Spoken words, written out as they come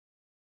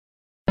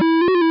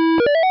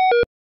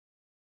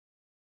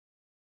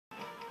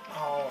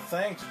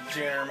thanks,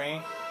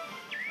 Jeremy.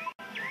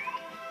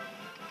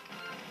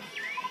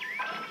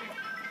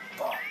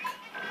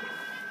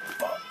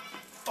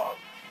 Fuck.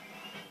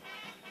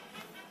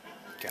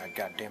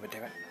 God damn it.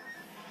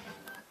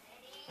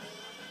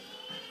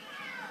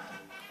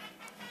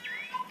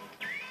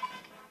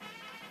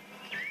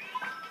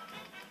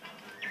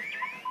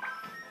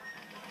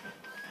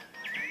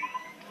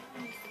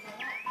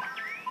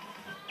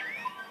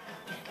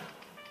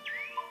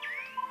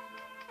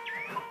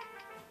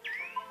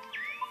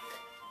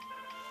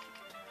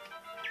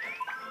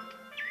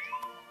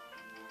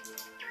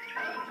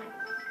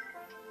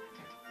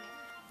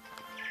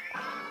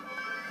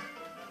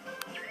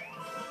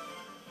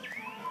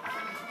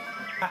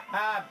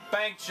 Haha,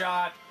 bank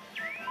shot.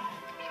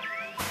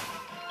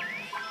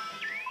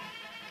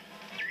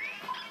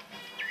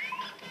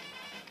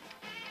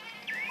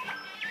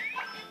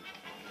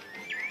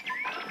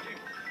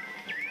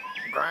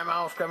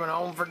 Grandma's coming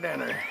home for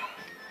dinner.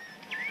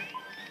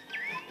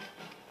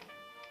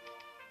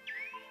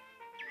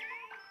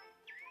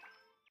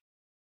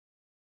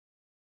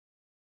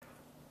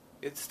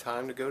 It's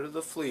time to go to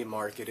the flea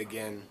market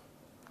again.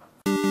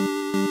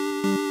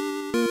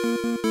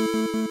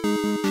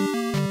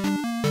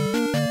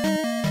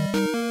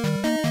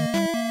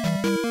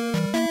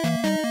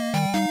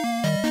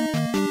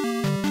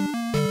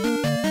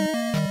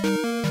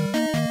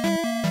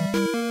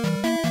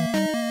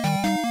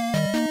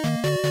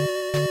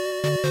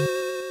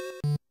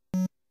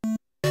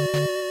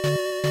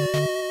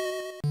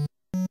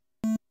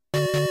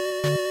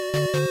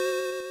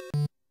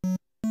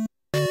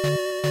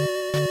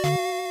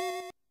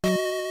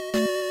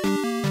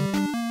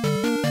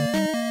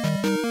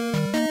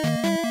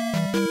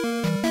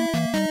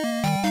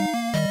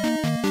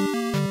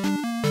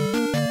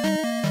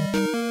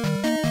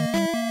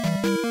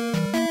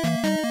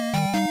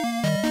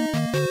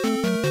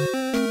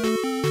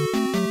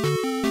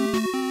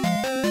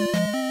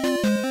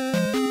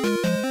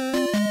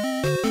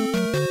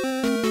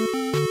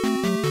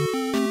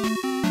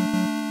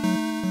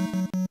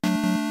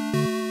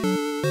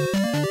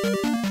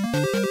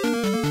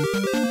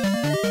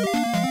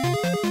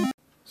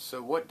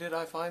 So what did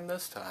I find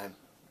this time?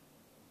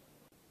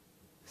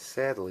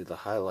 Sadly, the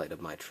highlight of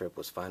my trip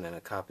was finding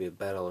a copy of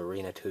Battle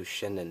Arena 2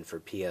 Shinden for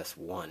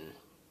PS1.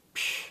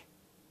 Psh.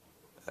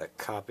 A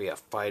copy of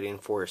Fighting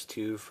Force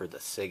 2 for the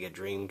Sega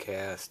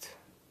Dreamcast.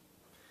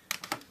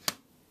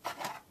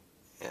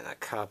 And a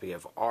copy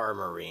of R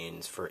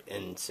Marines for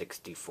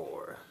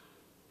N64.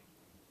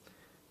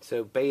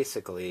 So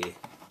basically,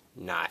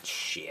 not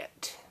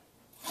shit.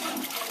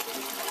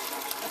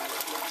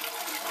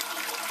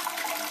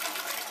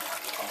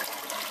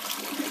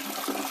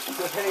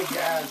 So hey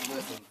guys,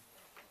 listen.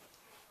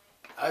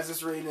 I was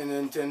just reading in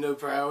Nintendo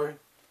Power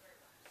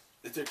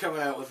that they're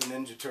coming out with a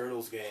Ninja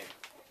Turtles game.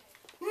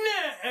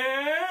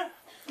 Nuh-uh.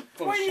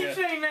 Where you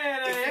seen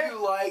that If at?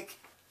 you like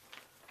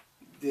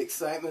the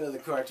excitement of the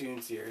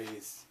cartoon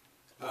series,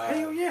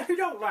 hell yeah, who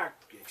don't like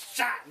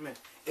excitement?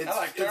 It's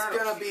like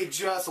gonna be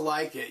just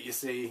like it, you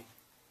see.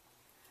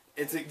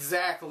 It's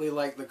exactly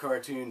like the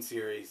cartoon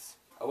series.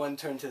 I want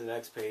to turn to the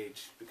next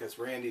page because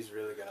Randy's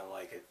really gonna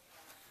like it.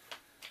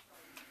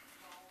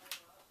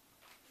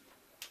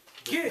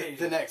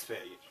 The next page.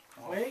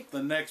 Wait.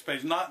 The next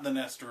page, not the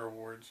Nestor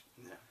Awards.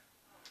 No.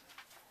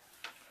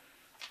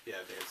 Yeah,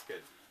 there's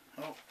good.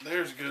 Oh,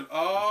 there's good.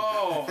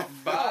 Oh,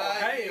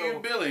 bye, you,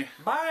 Billy.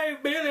 Bye,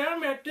 Billy. I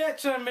met that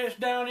son bitch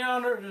down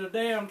yonder at the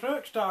damn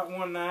truck stop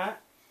one night.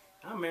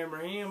 I remember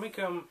him. He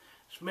come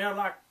smelled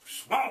like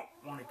smoke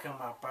when he come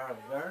up out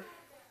of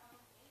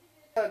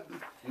there.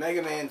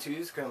 Mega Man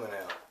 2's coming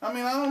out. I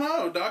mean, I don't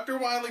know. Dr.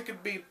 Wily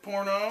could be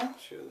porno.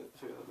 Sure.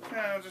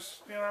 Yeah,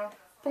 just, you know,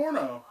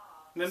 porno.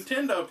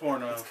 Nintendo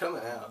porno. It's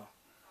coming out.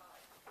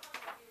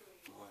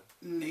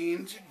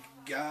 Ninja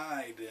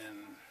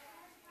Gaiden.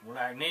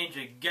 Like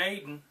Ninja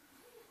Gaiden.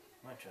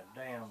 Bunch of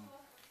damn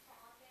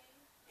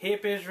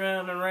hippies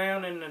running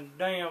around in the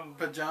damn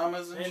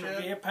pajamas and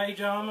shit. Yeah,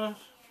 pajamas.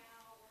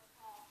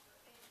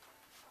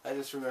 I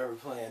just remember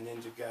playing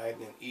Ninja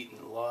Gaiden and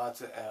eating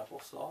lots of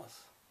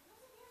applesauce.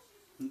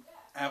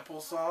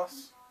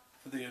 Applesauce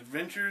for the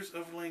Adventures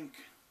of Link.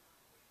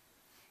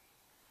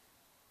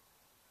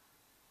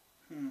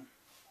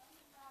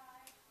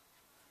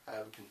 I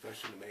have a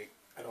confession to make.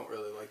 I don't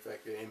really like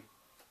that game.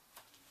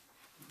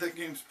 That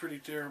game's pretty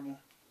terrible.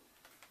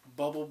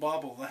 Bubble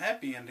Bobble, the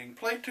happy ending.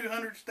 Play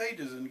 200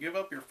 stages and give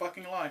up your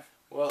fucking life.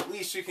 Well, at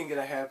least you can get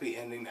a happy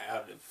ending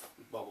out of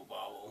Bubble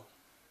Bobble.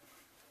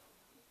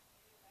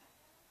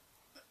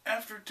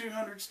 After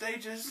 200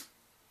 stages.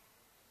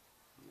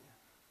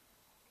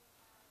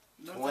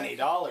 Yeah.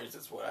 $20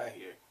 is what I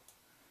hear.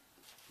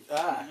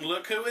 Ah,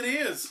 look who it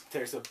is.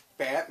 There's a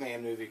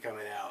Batman movie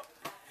coming out.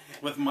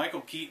 With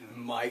Michael Keaton.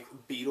 Mike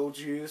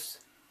Beetlejuice.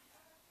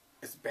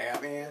 It's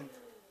Batman.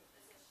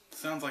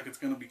 Sounds like it's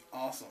going to be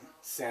awesome.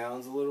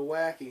 Sounds a little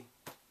wacky.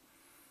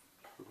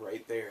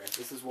 Right there.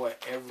 This is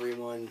what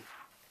everyone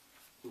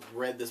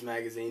read this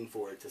magazine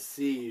for. To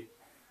see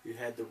you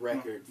had the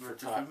record for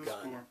Top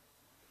Gun.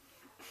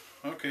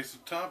 Okay, so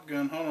Top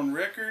Gun. Hold on.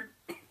 Record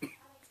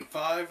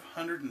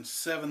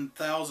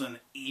 507,000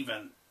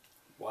 even.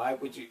 Why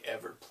would you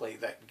ever play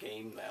that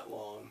game that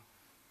long?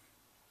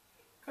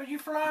 Because you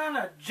fly in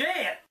a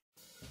jet.